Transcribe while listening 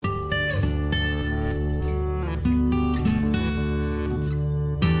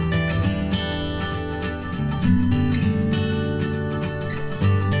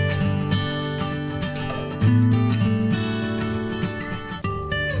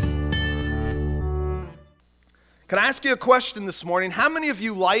Can I ask you a question this morning? How many of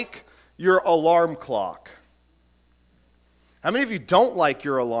you like your alarm clock? How many of you don't like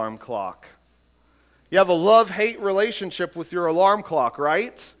your alarm clock? You have a love-hate relationship with your alarm clock,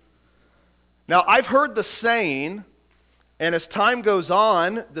 right? Now, I've heard the saying, and as time goes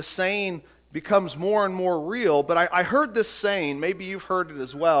on, the saying becomes more and more real, but I heard this saying, maybe you've heard it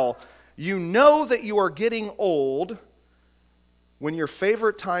as well. You know that you are getting old when your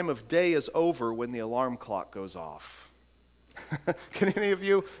favorite time of day is over when the alarm clock goes off. Can any of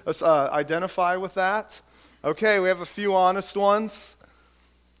you identify with that? Okay, we have a few honest ones.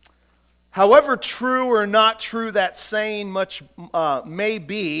 However true or not true that saying may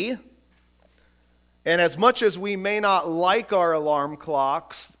be, and as much as we may not like our alarm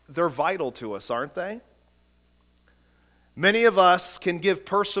clocks, they're vital to us, aren't they? Many of us can give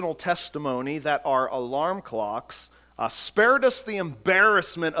personal testimony that our alarm clocks spared us the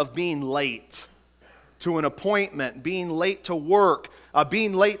embarrassment of being late to an appointment, being late to work,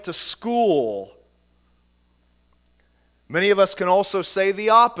 being late to school. Many of us can also say the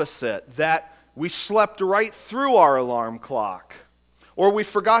opposite, that we slept right through our alarm clock, or we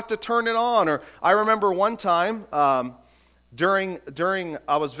forgot to turn it on. Or I remember one time during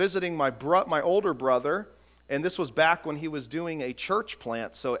I was visiting my older brother, and this was back when he was doing a church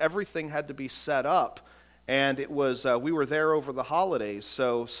plant, so everything had to be set up. And it was we were there over the holidays,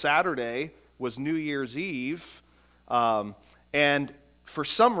 so Saturday was New Year's Eve, and for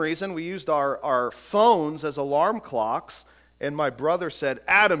some reason we used our phones as alarm clocks. And my brother said,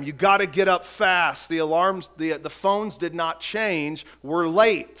 "Adam, you got to get up fast. The alarms, the phones did not change. We're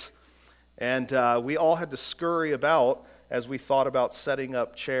late." And we all had to scurry about as we thought about setting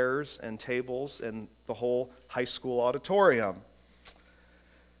up chairs and tables in the whole high school auditorium.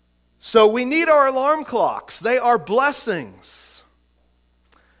 So we need our alarm clocks. They are blessings.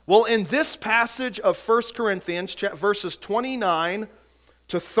 Well, in this passage of 1 Corinthians, verses 29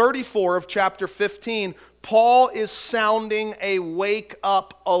 to 34 of chapter 15, Paul is sounding a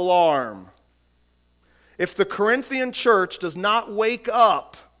wake-up alarm. If the Corinthian church does not wake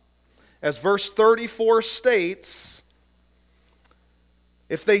up, as verse 34 states,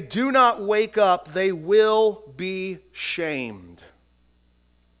 if they do not wake up, they will be shamed.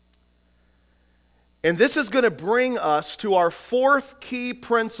 And this is going to bring us to our fourth key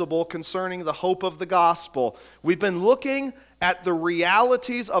principle concerning the hope of the gospel. We've been looking at the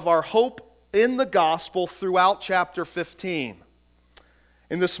realities of our hope in the gospel throughout chapter 15.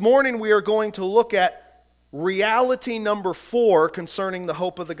 And this morning we are going to look at reality number 4 concerning the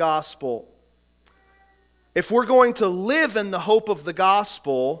hope of the gospel. If we're going to live in the hope of the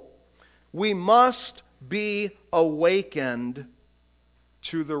gospel, we must be awakened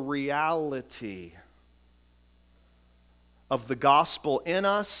to the reality of the gospel in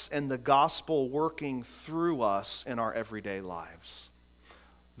us and the gospel working through us in our everyday lives.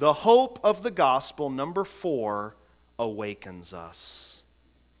 The hope of the gospel, number 4, awakens us.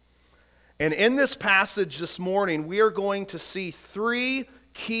 And in this passage this morning, we are going to see 3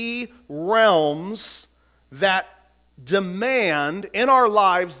 key realms that demand, in our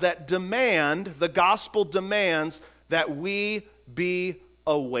lives, the gospel demands that we be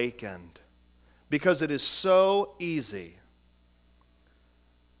awakened. Because it is so easy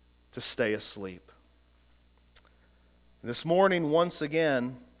to stay asleep. This morning, once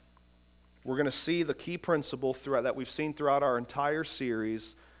again, we're going to see the key principle that we've seen throughout our entire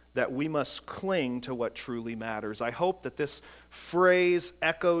series, that we must cling to what truly matters. I hope that this phrase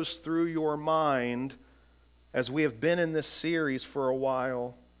echoes through your mind as we have been in this series for a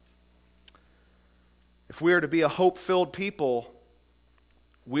while. If we are to be a hope-filled people,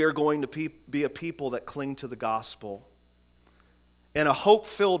 we are going to be a people that cling to the gospel. And a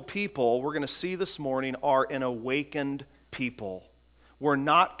hope-filled people, we're going to see this morning, are an awakened people. We're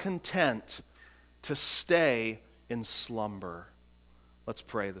not content to stay in slumber. Let's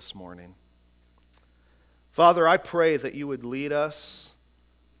pray this morning. Father, I pray that you would lead us,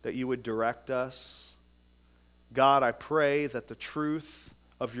 that you would direct us. God, I pray that the truth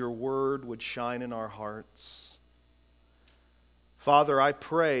of your word would shine in our hearts. Father, I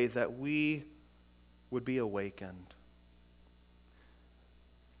pray that we would be awakened.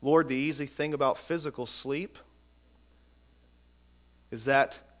 Lord, the easy thing about physical sleep is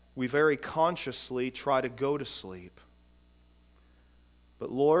that we very consciously try to go to sleep.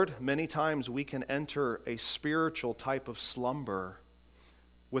 But Lord, many times we can enter a spiritual type of slumber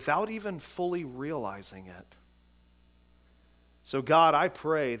without even fully realizing it. So God, I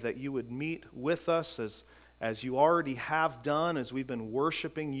pray that you would meet with us as you already have done, as we've been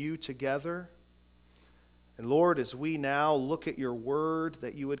worshiping you together. And Lord, as we now look at your word,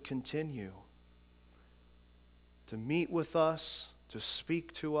 that you would continue to meet with us, to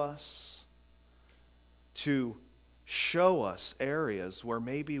speak to us, to show us areas where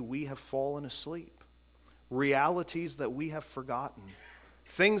maybe we have fallen asleep, realities that we have forgotten,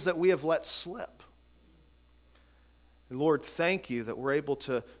 things that we have let slip. And Lord, thank you that we're able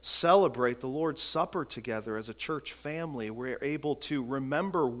to celebrate the Lord's Supper together as a church family. We're able to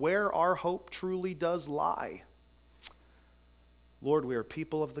remember where our hope truly does lie. Lord, we are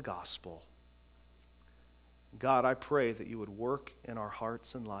people of the gospel. God, I pray that you would work in our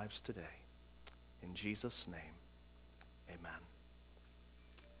hearts and lives today. In Jesus' name, amen.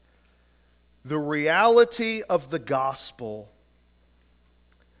 The reality of the gospel.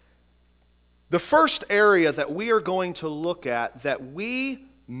 The first area that we are going to look at that we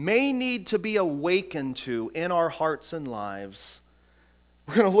may need to be awakened to in our hearts and lives,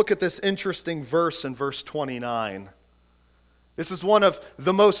 we're going to look at this interesting verse in verse 29. This is one of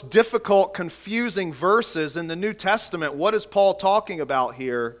the most difficult, confusing verses in the New Testament. What is Paul talking about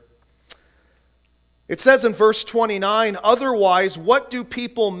here? It says in verse 29, "Otherwise, what do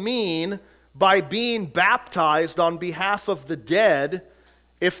people mean by being baptized on behalf of the dead?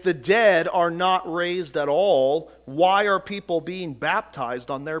 If the dead are not raised at all, why are people being baptized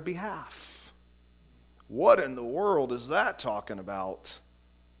on their behalf?" What in the world is that talking about?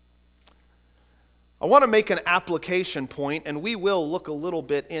 I want to make an application point, and we will look a little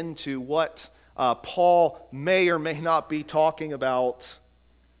bit into what Paul may or may not be talking about.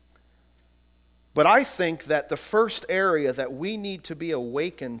 But I think that the first area that we need to be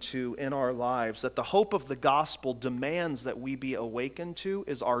awakened to in our lives, that the hope of the gospel demands that we be awakened to,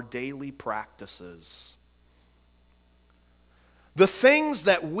 is our daily practices. The things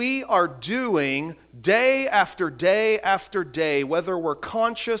that we are doing day after day after day, whether we're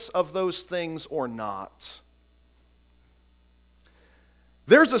conscious of those things or not.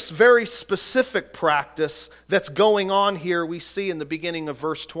 There's a very specific practice that's going on here we see in the beginning of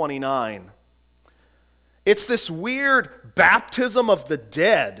verse 29. It's this weird baptism of the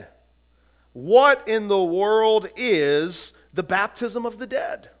dead. What in the world is the baptism of the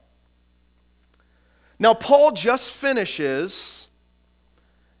dead? Now, Paul just finishes,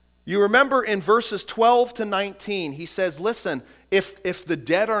 you remember in verses 12 to 19, he says, listen, if the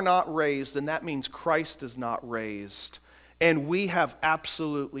dead are not raised, then that means Christ is not raised. And we have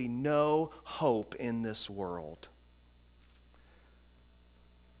absolutely no hope in this world.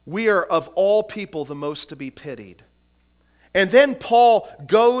 We are of all people the most to be pitied. And then Paul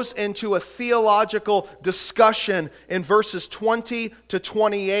goes into a theological discussion in verses 20 to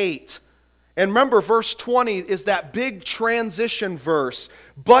 28. And remember, verse 20 is that big transition verse.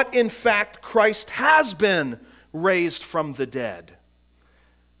 But in fact, Christ has been raised from the dead.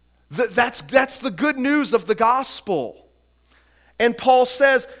 That's the good news of the gospel. And Paul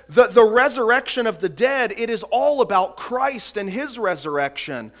says that the resurrection of the dead, it is all about Christ and his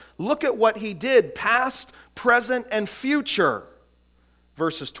resurrection. Look at what he did, past, present, and future.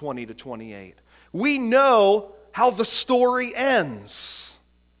 Verses 20 to 28. We know how the story ends.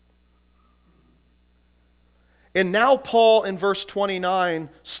 And now Paul in verse 29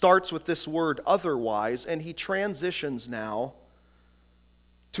 starts with this word otherwise, and he transitions now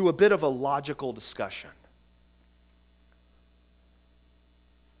to a bit of a logical discussion.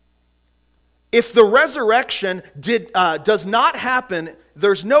 If the resurrection does not happen,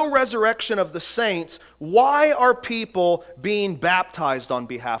 there's no resurrection of the saints, why are people being baptized on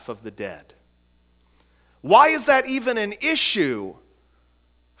behalf of the dead? Why is that even an issue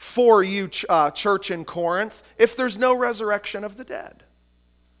for you, church in Corinth, if there's no resurrection of the dead?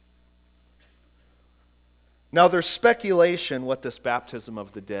 Now, there's speculation what this baptism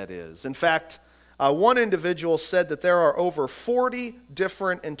of the dead is. In fact, one individual said that there are over 40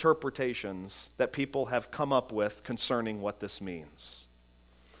 different interpretations that people have come up with concerning what this means.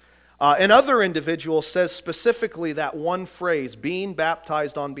 Another individual says specifically that one phrase, being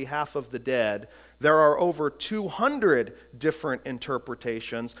baptized on behalf of the dead, there are over 200 different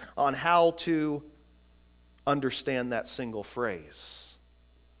interpretations on how to understand that single phrase.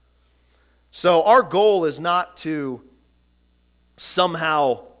 So our goal is not to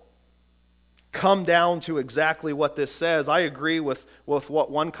somehow come down to exactly what this says. I agree with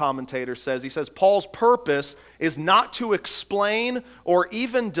what one commentator says. He says Paul's purpose is not to explain or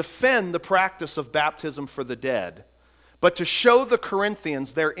even defend the practice of baptism for the dead, but to show the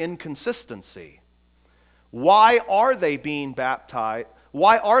Corinthians their inconsistency. Why are they being baptized?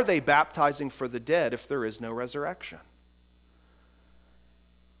 Why are they baptizing for the dead if there is no resurrection?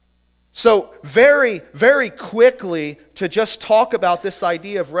 So very, very quickly, to just talk about this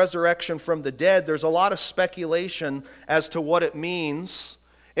idea of resurrection from the dead, there's a lot of speculation as to what it means.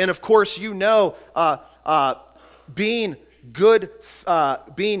 And of course, you know, being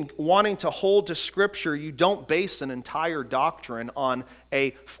wanting to hold to Scripture, you don't base an entire doctrine on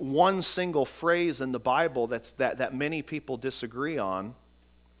one single phrase in the Bible that many people disagree on.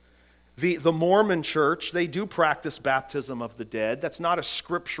 The Mormon church, they do practice baptism of the dead. That's not a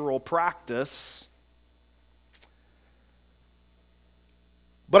scriptural practice.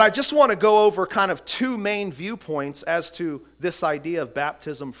 But I just want to go over kind of two main viewpoints as to this idea of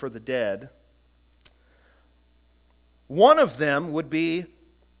baptism for the dead. One of them would be,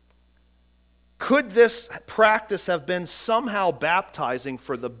 could this practice have been somehow baptizing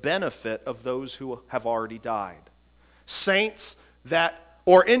for the benefit of those who have already died? Saints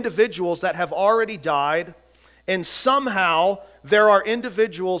or individuals that have already died, and somehow there are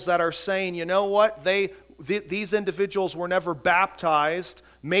individuals that are saying, you know what, these individuals were never baptized.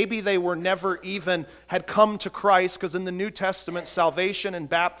 Maybe they were never even had come to Christ, because in the New Testament, salvation and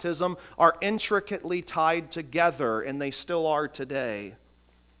baptism are intricately tied together, and they still are today.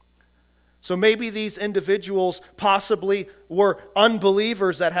 So maybe these individuals possibly were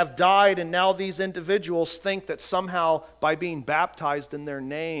unbelievers that have died, and now these individuals think that somehow by being baptized in their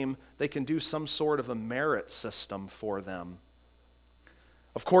name, they can do some sort of a merit system for them.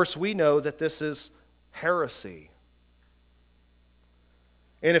 Of course, we know that this is heresy.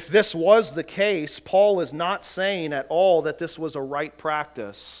 And if this was the case, Paul is not saying at all that this was a right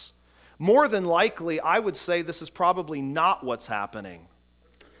practice. More than likely, I would say this is probably not what's happening.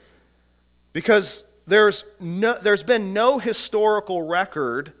 Because there's been no historical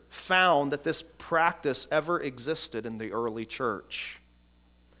record found that this practice ever existed in the early church.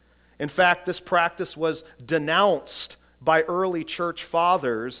 In fact, this practice was denounced by early church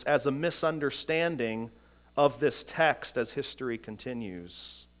fathers as a misunderstanding of this text as history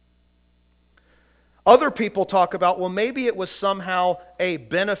continues. Other people talk about, well, maybe it was somehow a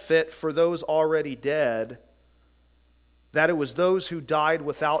benefit for those already dead, that it was those who died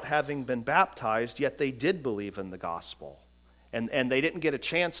without having been baptized, yet they did believe in the gospel. And they didn't get a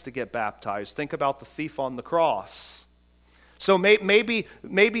chance to get baptized. Think about the thief on the cross. So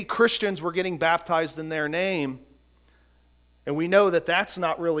maybe Christians were getting baptized in their name, and we know that that's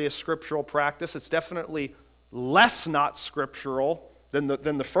not really a scriptural practice. It's definitely less not scriptural than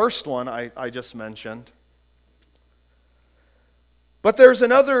the first one I just mentioned. But there's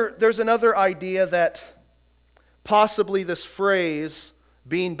another idea that possibly this phrase,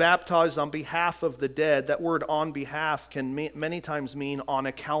 being baptized on behalf of the dead, that word on behalf can many times mean on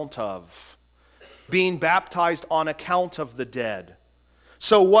account of. Being baptized on account of the dead.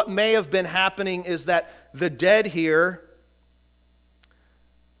 So what may have been happening is that the dead here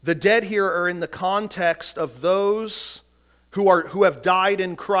are in the context of those who have died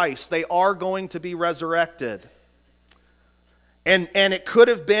in Christ. They are going to be resurrected. And it could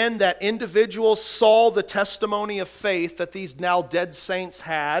have been that individuals saw the testimony of faith that these now dead saints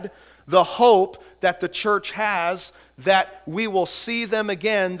had, the hope that the church has that we will see them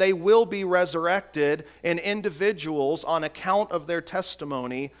again, they will be resurrected, and individuals, on account of their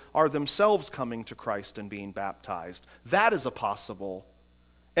testimony, are themselves coming to Christ and being baptized. That is a possible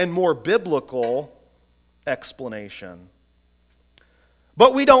and more biblical explanation.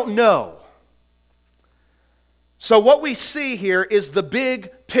 But we don't know. So what we see here is the big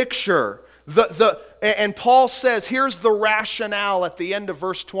picture. And Paul says, here's the rationale at the end of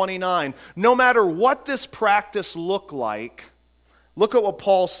verse 29. No matter what this practice looked like, look at what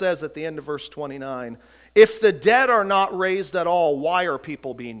Paul says at the end of verse 29. If the dead are not raised at all, why are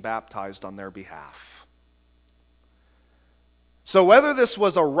people being baptized on their behalf? So whether this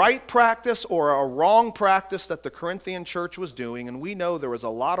was a right practice or a wrong practice that the Corinthian church was doing, and we know there was a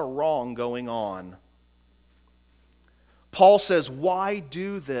lot of wrong going on, Paul says, why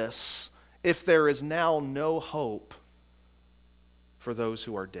do this if there is now no hope for those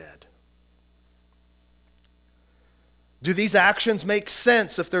who are dead? Do these actions make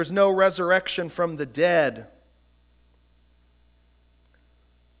sense if there's no resurrection from the dead?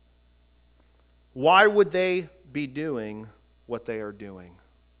 Why would they be doing what they are doing?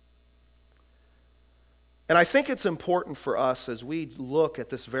 And I think it's important for us as we look at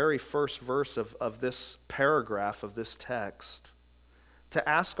this very first verse of this paragraph of this text to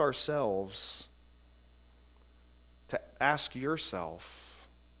ask ourselves, to ask yourself,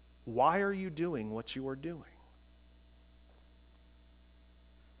 why are you doing what you are doing?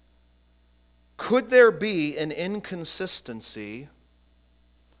 Could there be an inconsistency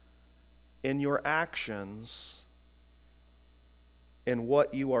in your actions in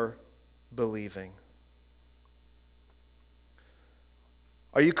what you are believing?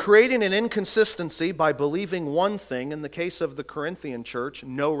 Are you creating an inconsistency by believing one thing? In the case of the Corinthian church,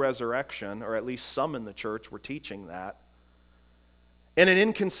 no resurrection, or at least some in the church were teaching that. And an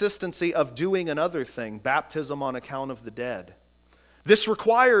inconsistency of doing another thing, baptism on account of the dead. This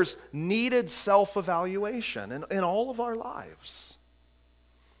requires needed self-evaluation in all of our lives.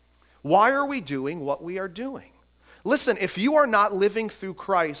 Why are we doing what we are doing? Listen, if you are not living through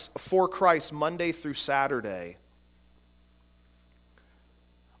Christ, for Christ, Monday through Saturday,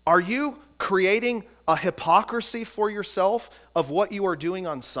 are you creating a hypocrisy for yourself of what you are doing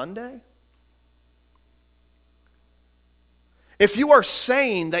on Sunday? If you are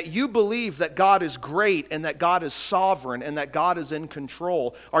saying that you believe that God is great and that God is sovereign and that God is in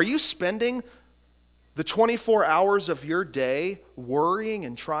control, are you spending the 24 hours of your day worrying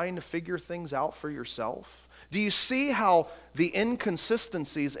and trying to figure things out for yourself? Do you see how the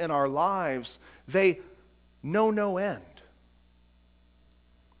inconsistencies in our lives, they know no end?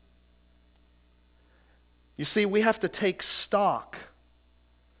 You see, we have to take stock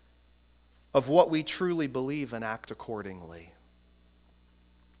of what we truly believe and act accordingly.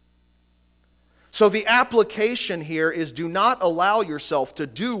 So the application here is, do not allow yourself to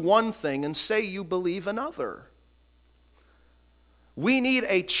do one thing and say you believe another. We need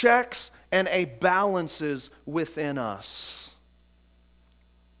a checks and a balances within us.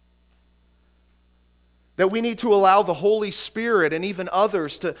 That we need to allow the Holy Spirit and even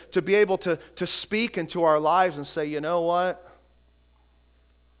others to be able to speak into our lives and say, you know what?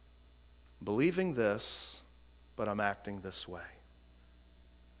 I'm believing this, but I'm acting this way.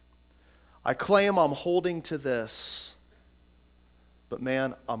 I claim I'm holding to this, but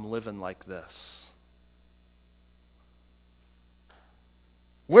man, I'm living like this.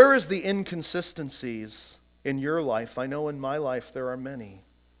 Where is the inconsistencies in your life? I know in my life there are many.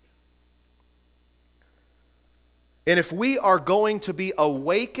 And if we are going to be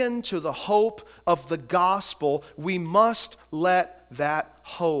awakened to the hope of the gospel, we must let that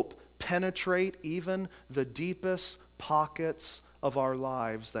hope penetrate even the deepest pockets of our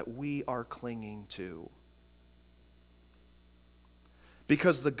lives that we are clinging to.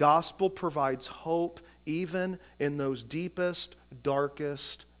 Because the gospel provides hope even in those deepest,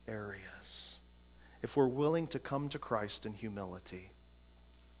 darkest areas, if we're willing to come to Christ in humility.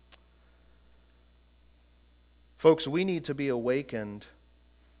 Folks, we need to be awakened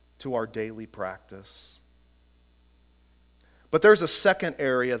to our daily practice. But there's a second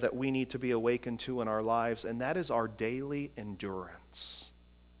area that we need to be awakened to in our lives, and that is our daily endurance.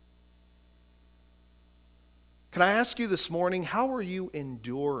 Can I ask you this morning, how are you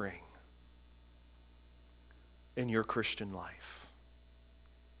enduring in your Christian life?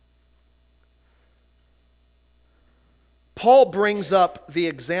 Paul brings up the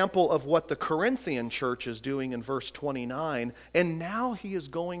example of what the Corinthian church is doing in verse 29, and now he is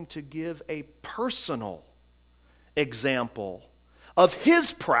going to give a personal example of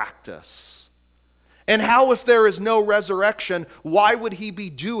his practice and how, if there is no resurrection, why would he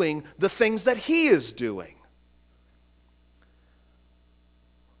be doing the things that he is doing?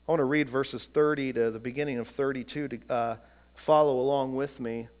 I want to read verses 30 to the beginning of 32 to follow along with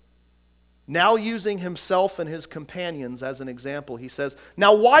me. Now, using himself and his companions as an example, he says,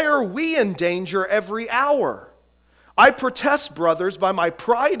 "Now why are we in danger every hour? I protest, brothers, by my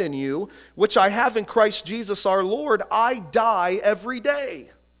pride in you, which I have in Christ Jesus our Lord, I die every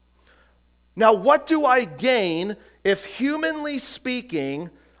day. Now what do I gain if, humanly speaking,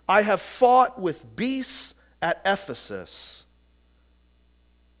 I have fought with beasts at Ephesus,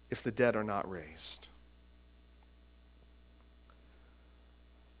 if the dead are not raised?"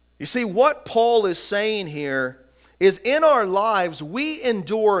 You see, what Paul is saying here is, in our lives, we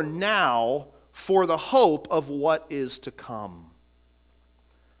endure now for the hope of what is to come.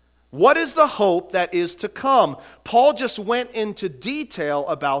 What is the hope that is to come? Paul just went into detail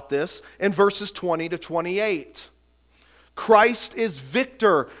about this in verses 20 to 28. Christ is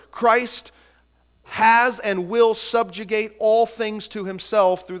victor. Christ has and will subjugate all things to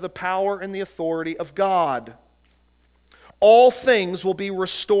himself through the power and the authority of God. All things will be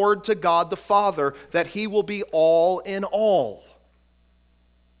restored to God the Father, that he will be all in all.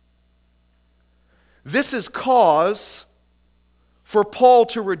 This is cause for Paul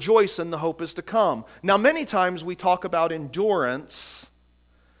to rejoice in the hope is to come. Now, many times we talk about endurance,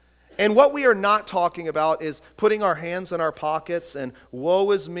 and what we are not talking about is putting our hands in our pockets and woe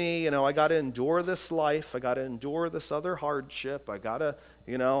is me, I got to endure this life, I got to endure this other hardship, I got to,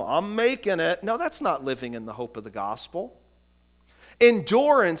 I'm making it. No, that's not living in the hope of the gospel.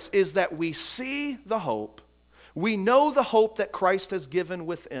 Endurance is that we see the hope, we know the hope that Christ has given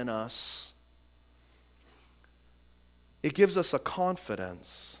within us, It gives us a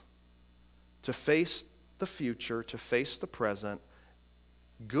confidence to face the future, to face the present,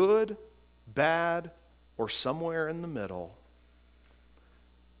 good, bad, or somewhere in the middle,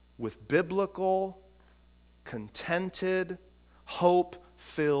 with biblical, contented,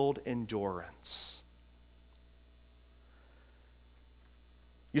 hope-filled endurance.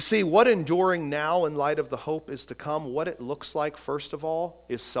 You see, what enduring now in light of the hope is to come, what it looks like, first of all,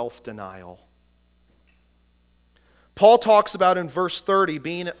 is self-denial. Paul talks about in verse 30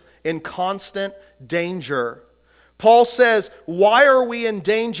 being in constant danger. Paul says, why are we in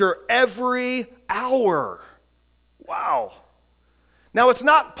danger every hour? Wow. Now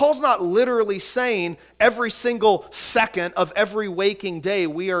Paul's not literally saying every single second of every waking day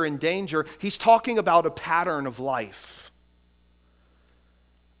we are in danger. He's talking about a pattern of life.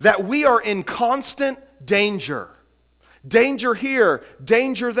 That we are in constant danger. Danger here,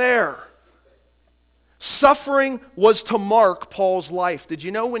 danger there. Suffering was to mark Paul's life. Did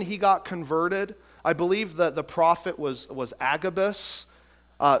you know when he got converted? I believe that the prophet was Agabus.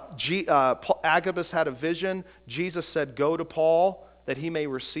 Agabus had a vision. Jesus said, go to Paul that he may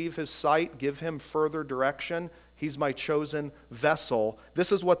receive his sight, give him further direction. He's my chosen vessel.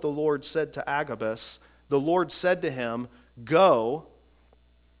 This is what the Lord said to Agabus. The Lord said to him, go.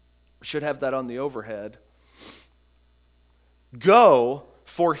 Should have that on the overhead. Go,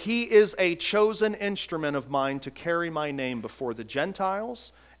 for he is a chosen instrument of mine to carry my name before the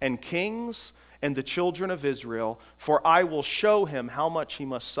Gentiles and kings and the children of Israel, for I will show him how much he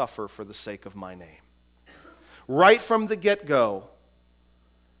must suffer for the sake of my name. Right from the get-go,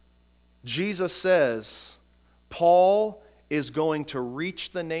 Jesus says, Paul is going to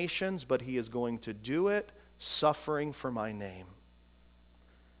reach the nations, but he is going to do it suffering for my name.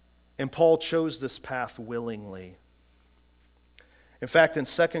 And Paul chose this path willingly. In fact, in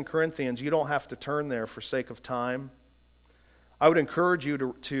 2 Corinthians, you don't have to turn there for sake of time. I would encourage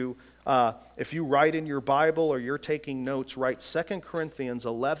you to if you write in your Bible or you're taking notes, write 2 Corinthians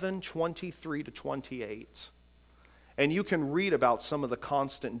 11:23-28. And you can read about some of the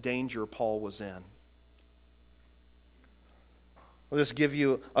constant danger Paul was in. I'll just give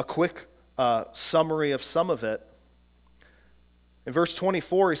you a quick summary of some of it. In verse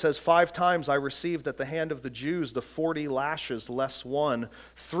 24, he says, 5 times I received at the hand of the Jews the 40 lashes less one.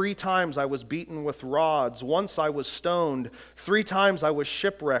 3 times I was beaten with rods. Once I was stoned. 3 times I was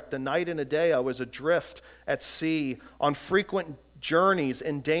shipwrecked. A night and a day I was adrift at sea, on frequent journeys,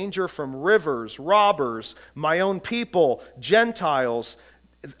 in danger from rivers, robbers, my own people, Gentiles,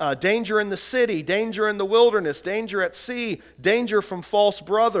 danger in the city, danger in the wilderness, danger at sea, danger from false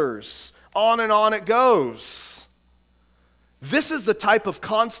brothers. On and on it goes. This is the type of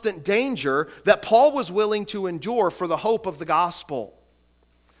constant danger that Paul was willing to endure for the hope of the gospel.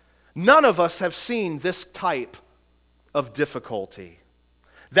 None of us have seen this type of difficulty.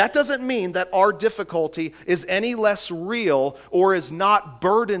 That doesn't mean that our difficulty is any less real or is not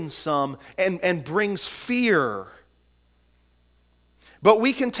burdensome and brings fear. But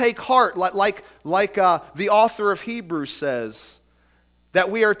we can take heart, like the author of Hebrews says, that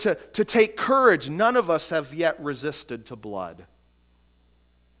we are to take courage. None of us have yet resisted to blood.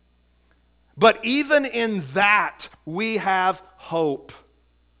 But even in that, we have hope.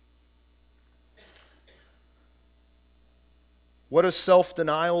 What does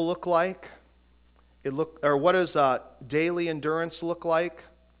self-denial look like? What does daily endurance look like?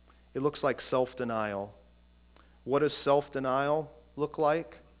 It looks like self-denial. What does self-denial look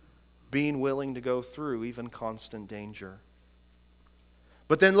like? Being willing to go through even constant danger.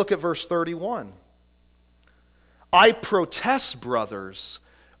 But then look at verse 31. I protest, brothers,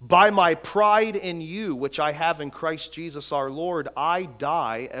 by my pride in you, which I have in Christ Jesus our Lord, I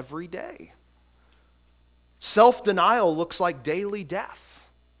die every day. Self-denial looks like daily death.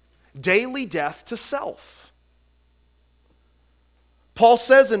 Daily death to self. Paul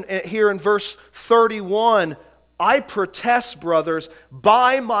says here in verse 31, I protest, brothers,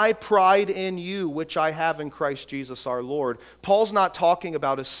 by my pride in you, which I have in Christ Jesus our Lord. Paul's not talking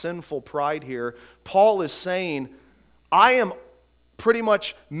about a sinful pride here. Paul is saying, I am pretty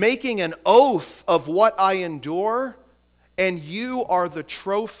much making an oath of what I endure, and you are the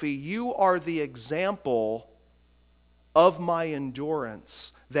trophy, you are the example of my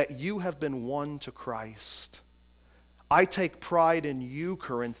endurance, that you have been won to Christ. I take pride in you,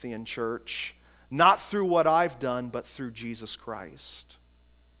 Corinthian church, not through what I've done, but through Jesus Christ.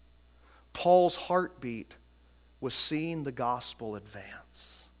 Paul's heartbeat was seeing the gospel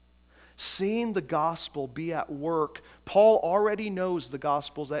advance. Seeing the gospel be at work. Paul already knows the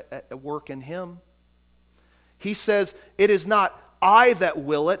gospel's at work in him. He says, it is not I that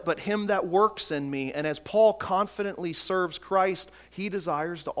will it, but him that works in me. And as Paul confidently serves Christ, he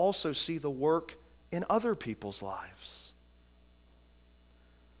desires to also see the work in other people's lives.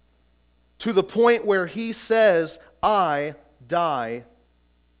 To the point where he says, I die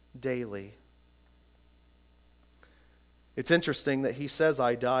daily. It's interesting that he says,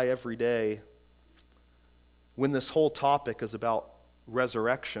 I die every day, when this whole topic is about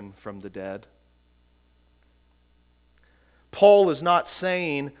resurrection from the dead. Paul is not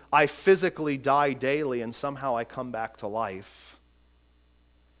saying, I physically die daily and somehow I come back to life.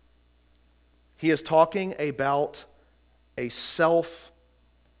 He is talking about a self-death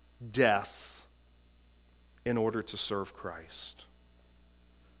in order to serve Christ.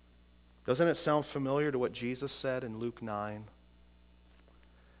 Doesn't it sound familiar to what Jesus said in Luke 9?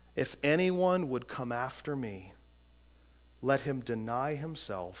 If anyone would come after me, let him deny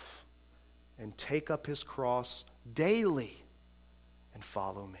himself and take up his cross daily and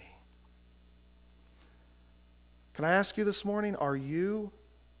follow me. Can I ask you this morning, are you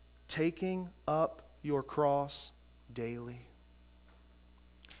taking up your cross daily?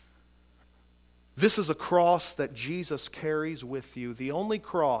 This is a cross that Jesus carries with you. The only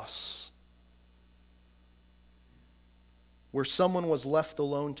cross where someone was left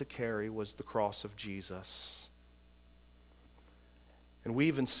alone to carry was the cross of Jesus. And we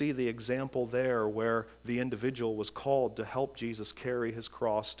even see the example there where the individual was called to help Jesus carry his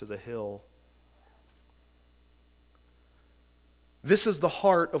cross to the hill. This is the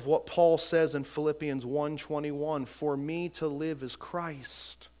heart of what Paul says in Philippians 1:21, for me to live is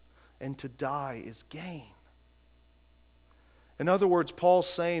Christ, and to die is gain. In other words, Paul's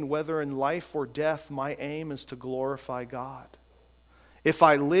saying, whether in life or death, my aim is to glorify God. If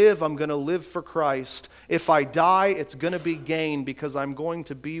I live, I'm going to live for Christ. If I die, it's going to be gain because I'm going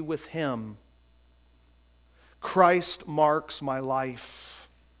to be with Him. Christ marks my life.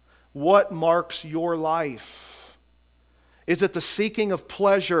 What marks your life? Is it the seeking of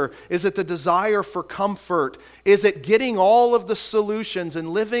pleasure? Is it the desire for comfort? Is it getting all of the solutions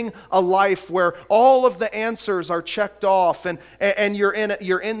and living a life where all of the answers are checked off and you're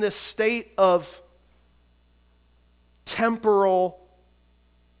in this state of temporal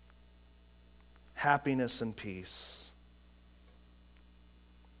happiness and peace?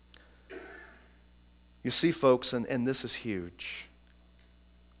 You see, folks, and this is huge.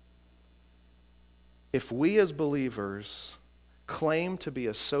 If we as believers claim to be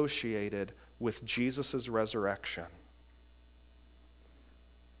associated with Jesus' resurrection,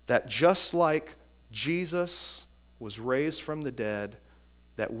 that just like Jesus was raised from the dead,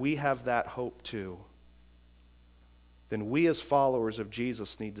 that we have that hope too, then we as followers of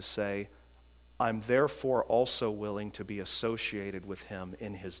Jesus need to say, I'm therefore also willing to be associated with Him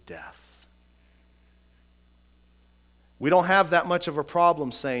in His death. We don't have that much of a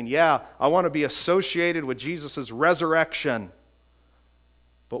problem saying, yeah, I want to be associated with Jesus' resurrection.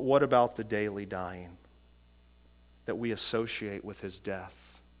 But what about the daily dying that we associate with His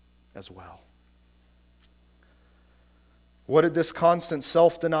death as well? What did this constant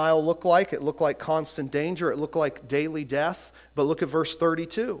self-denial look like? It looked like constant danger. It looked like daily death. But look at verse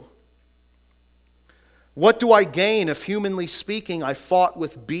 32. What do I gain if, humanly speaking, I fought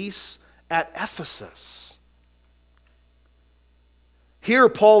with beasts at Ephesus? Here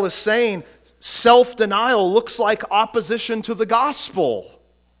Paul is saying self-denial looks like opposition to the gospel.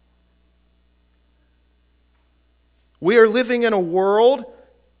 We are living in a world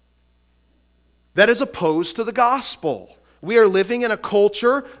that is opposed to the gospel. We are living in a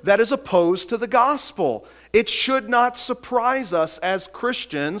culture that is opposed to the gospel. It should not surprise us as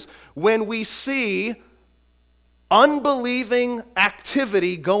Christians when we see unbelieving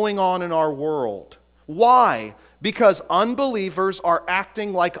activity going on in our world. Why? Because unbelievers are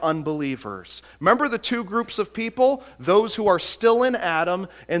acting like unbelievers. Remember the two groups of people? Those who are still in Adam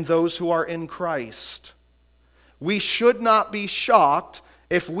and those who are in Christ. We should not be shocked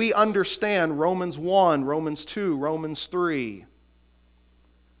if we understand Romans 1, Romans 2, Romans 3,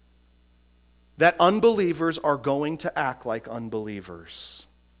 that unbelievers are going to act like unbelievers.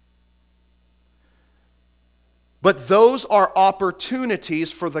 But those are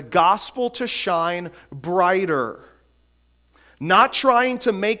opportunities for the gospel to shine brighter. Not trying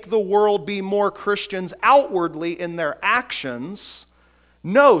to make the world be more Christians outwardly in their actions.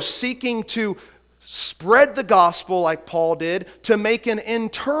 No, seeking to spread the gospel like Paul did to make an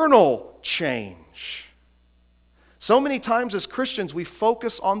internal change. So many times as Christians we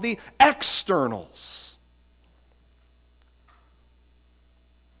focus on the externals.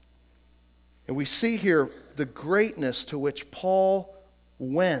 And we see here the greatness to which Paul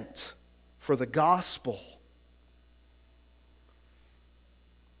went for the gospel.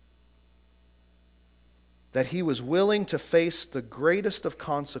 that he was willing to face the greatest of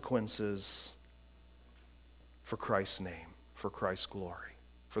consequences for Christ's name, for Christ's glory,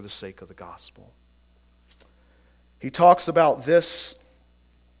 for the sake of the gospel. He talks about this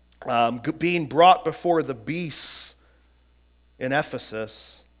being brought before the beasts in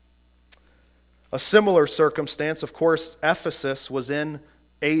Ephesus. A similar circumstance, of course, Ephesus was in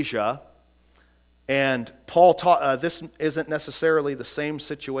Asia, and Paul taught, this isn't necessarily the same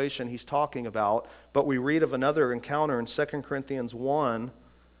situation he's talking about, but we read of another encounter in 2 Corinthians 1,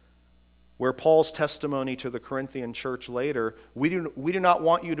 where Paul's testimony to the Corinthian church later, we do not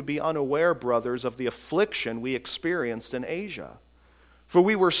want you to be unaware, brothers, of the affliction we experienced in Asia. For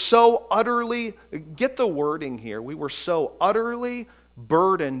we were so utterly, get the wording here, we were so utterly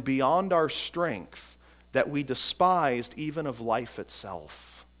burdened beyond our strength that we despised even of life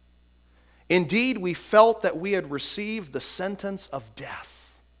itself. Indeed, we felt that we had received the sentence of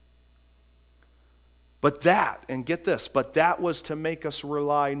death. But that, and get this, but that was to make us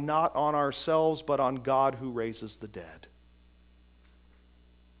rely not on ourselves, but on God who raises the dead.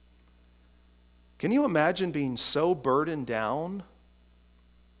 Can you imagine being so burdened down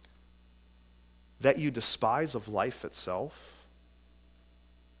that you despise of life itself?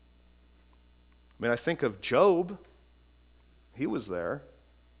 I mean, I think of Job. He was there.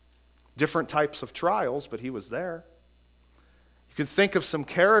 Different types of trials, but he was there. You can think of some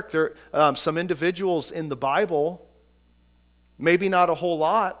some individuals in the Bible, maybe not a whole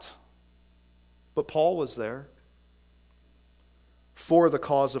lot, but Paul was there for the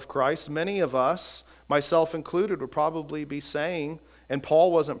cause of Christ. Many of us, myself included, would probably be saying, and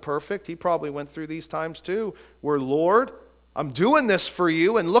Paul wasn't perfect, he probably went through these times too, where, Lord, I'm doing this for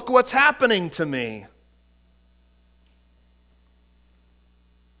you, and look what's happening to me.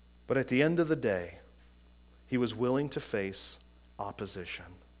 But at the end of the day, he was willing to face opposition.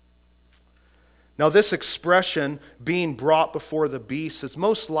 Now, this expression, being brought before the beast, is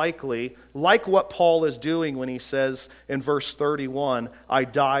most likely like what Paul is doing when he says in verse 31, I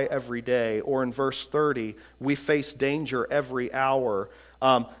die every day, or in verse 30, we face danger every hour.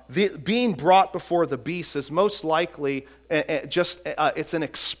 Being brought before the beast is most likely it's an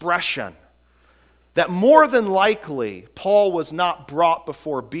expression that more than likely Paul was not brought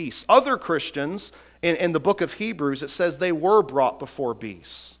before beasts. Other Christians, in the book of Hebrews, it says they were brought before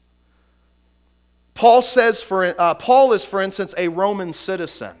beasts. Paul is, for instance, a Roman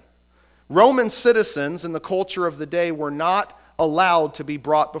citizen. Roman citizens in the culture of the day were not allowed to be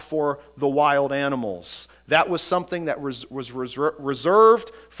brought before the wild animals. That was something that was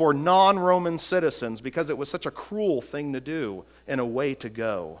reserved for non-Roman citizens because it was such a cruel thing to do and a way to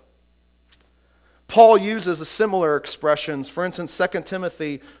go. Paul uses similar expressions. For instance, 2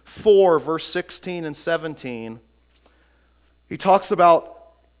 Timothy 4, verse 16 and 17. He talks about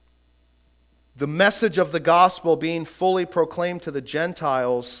the message of the gospel being fully proclaimed to the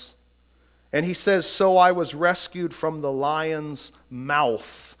Gentiles. And he says, so I was rescued from the lion's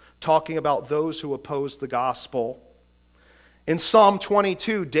mouth, talking about those who oppose the gospel. In Psalm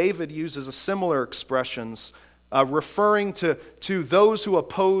 22, David uses a similar expressions, referring to those who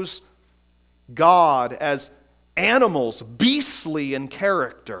oppose God as animals, beastly in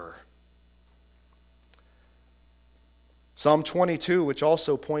character. Psalm 22, which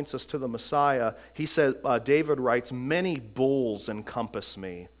also points us to the Messiah, he says, David writes, many bulls encompass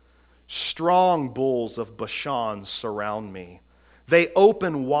me. Strong bulls of Bashan surround me. They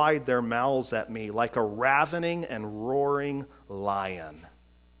open wide their mouths at me like a ravening and roaring lion.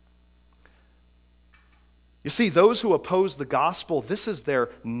 You see, those who oppose the gospel, this is their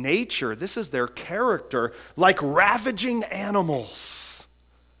nature, this is their character, like ravaging animals.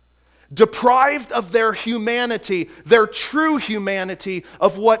 Deprived of their humanity, their true humanity,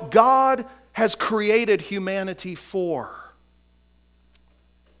 of what God has created humanity for.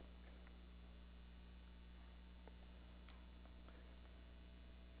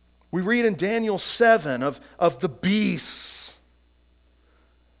 We read in Daniel 7 of the beasts.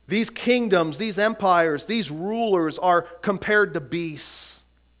 These kingdoms, these empires, these rulers are compared to beasts.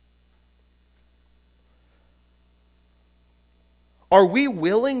 Are we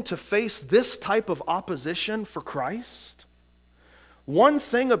willing to face this type of opposition for Christ? One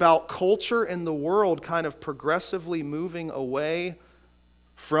thing about culture in the world kind of progressively moving away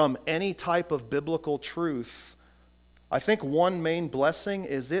from any type of biblical truth, I think one main blessing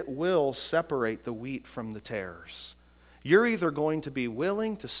is it will separate the wheat from the tares. You're either going to be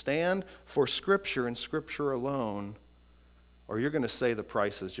willing to stand for Scripture and Scripture alone, or you're going to say the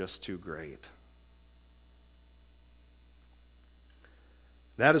price is just too great.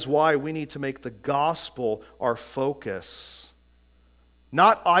 That is why we need to make the gospel our focus.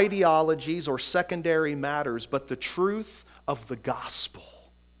 Not ideologies or secondary matters, but the truth of the gospel.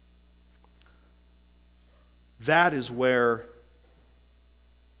 That is where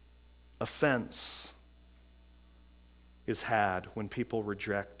offense is had when people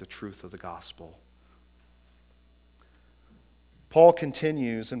reject the truth of the gospel. Paul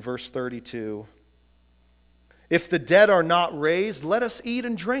continues in verse 32. If the dead are not raised, let us eat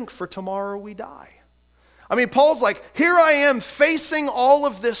and drink, for tomorrow we die. I mean, Paul's like, here I am facing all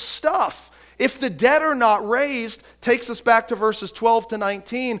of this stuff. If the dead are not raised, takes us back to verses 12 to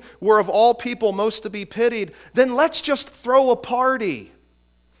 19, where of all people most to be pitied, then let's just throw a party,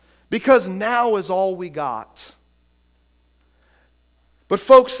 because now is all we got. But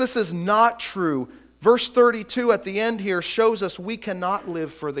folks, this is not true. Verse 32 at the end here shows us we cannot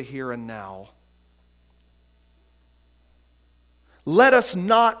live for the here and now. Let us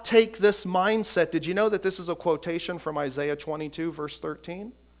not take this mindset. Did you know that this is a quotation from Isaiah 22, verse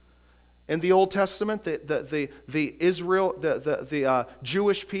 13? In the Old Testament, the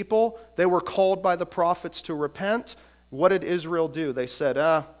Jewish people, they were called by the prophets to repent. What did Israel do? They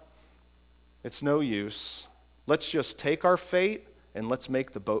said, it's no use. Let's just take our fate and let's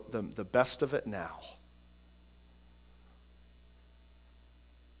make the best of it now.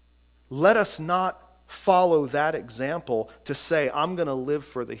 Let us not follow that example to say, I'm going to live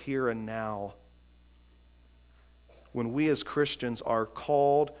for the here and now, when we as Christians are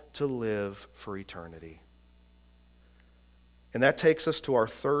called to live for eternity. And that takes us to our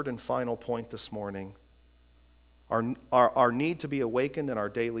third and final point this morning. Our need to be awakened in our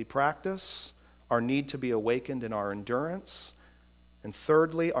daily practice, our need to be awakened in our endurance, and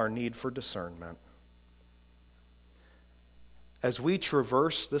thirdly, our need for discernment. As we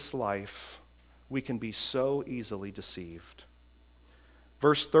traverse this life, we can be so easily deceived.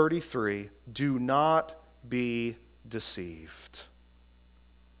 Verse 33, do not be deceived.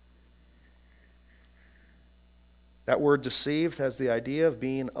 That word deceived has the idea of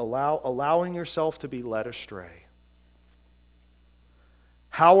being allowing yourself to be led astray.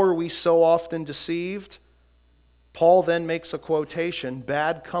 How are we so often deceived? Paul then makes a quotation,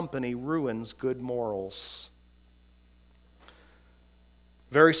 bad company ruins good morals.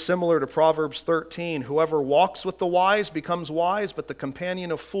 Very similar to Proverbs 13, whoever walks with the wise becomes wise, but the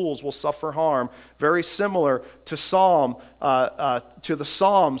companion of fools will suffer harm. Very similar to the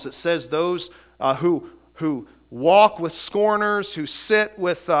Psalms, it says those who walk with scorners, who sit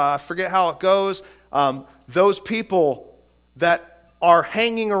with, I forget how it goes, those people that are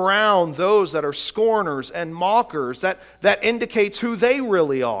hanging around those that are scorners and mockers, that indicates who they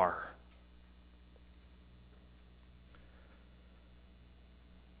really are.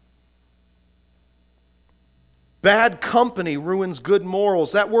 Bad company ruins good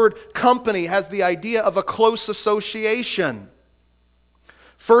morals. That word company has the idea of a close association.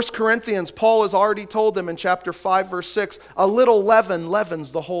 1 Corinthians, Paul has already told them in chapter 5, verse 6, a little leaven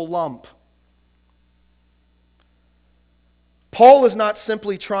leavens the whole lump. Paul is not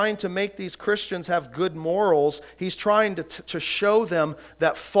simply trying to make these Christians have good morals. He's trying to show them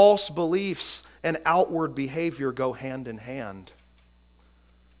that false beliefs and outward behavior go hand in hand.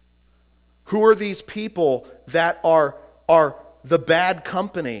 Who are these people that are the bad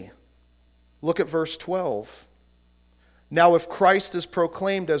company? Look at verse 12. Now if Christ is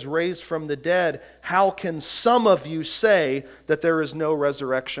proclaimed as raised from the dead, how can some of you say that there is no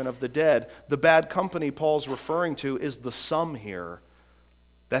resurrection of the dead? The bad company Paul's referring to is the some here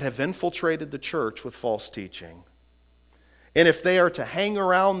that have infiltrated the church with false teaching. And if they are to hang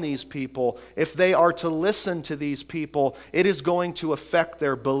around these people, if they are to listen to these people, it is going to affect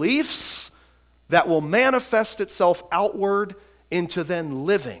their beliefs that will manifest itself outward into then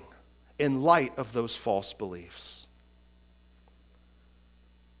living in light of those false beliefs.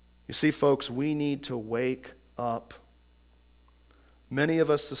 You see, folks, we need to wake up. Many of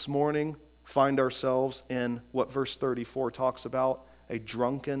us this morning find ourselves in what verse 34 talks about, a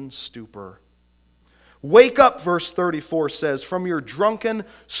drunken stupor. Wake up, verse 34 says, from your drunken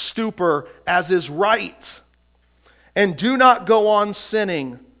stupor as is right, and do not go on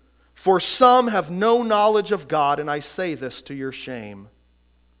sinning, for some have no knowledge of God, and I say this to your shame.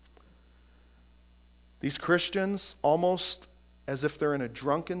 These Christians, almost as if they're in a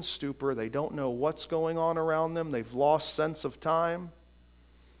drunken stupor, they don't know what's going on around them, they've lost sense of time.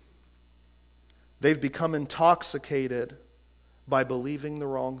 They've become intoxicated by believing the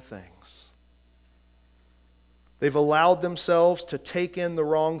wrong things. They've allowed themselves to take in the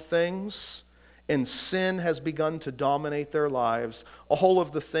wrong things, and sin has begun to dominate their lives. All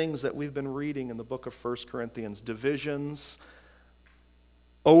of the things that we've been reading in the book of 1 Corinthians, divisions,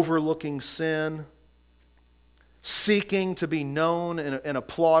 overlooking sin. seeking to be known and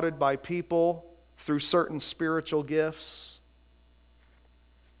applauded by people through certain spiritual gifts.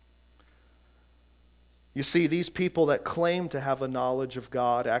 You see, these people that claim to have a knowledge of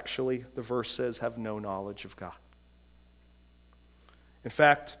God, actually, the verse says, have no knowledge of God. In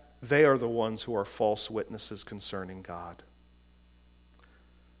fact, they are the ones who are false witnesses concerning God.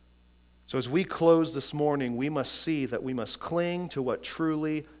 So as we close this morning, we must see that we must cling to what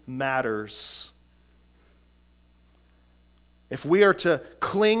truly matters. If we are to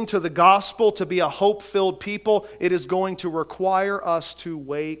cling to the gospel, to be a hope-filled people, it is going to require us to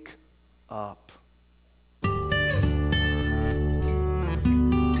wake up.